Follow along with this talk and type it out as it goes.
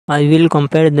I will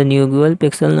compare the new Google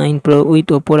Pixel 9 Pro with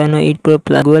Oppo Reno 8 Pro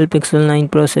Plus. Google Pixel 9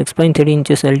 Pro 6.3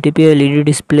 inches LTP LED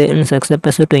display and success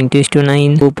ratio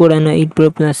 20:9. Oppo Reno 8 Pro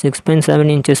Plus 6.7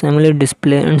 inches AMOLED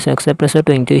display and success ratio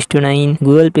 20:9.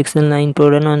 Google Pixel 9 Pro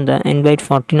run on the Android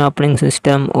 14 operating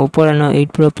system. Oppo Reno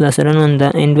 8 Pro Plus run on the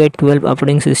Android 12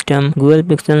 operating system. Google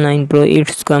Pixel 9 Pro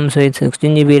it comes with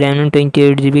 16GB RAM and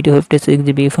 28GB to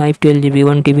 56GB, 512GB,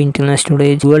 1TB internal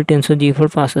storage. Google Tensor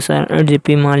G4 processor,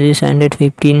 8GB margin standard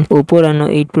 15. Oppo Reno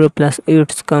 8 Pro Plus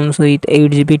it comes with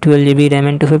 8GB, 12GB RAM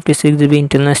and 256GB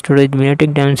internal storage.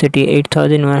 MediaTek Dimensity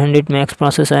 8100 Max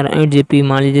processor, 8GB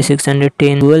margin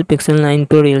 610. Google Pixel 9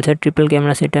 Pro real set triple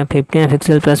camera setup,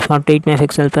 50MP plus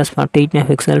 48MP plus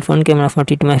 48MP, front camera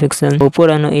 42MP. Oppo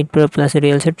Reno 8 Pro Plus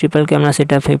real set triple camera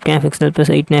setup, 50MP plus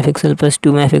 8MP plus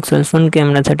 2MP, front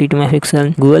camera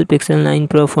 32MP. Google Pixel 9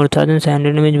 Pro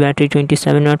 4700mAh battery,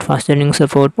 27W fast charging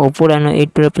support. Oppo Reno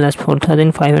 8 Pro Plus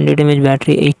 4500mAh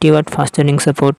battery, 80W fast charging support.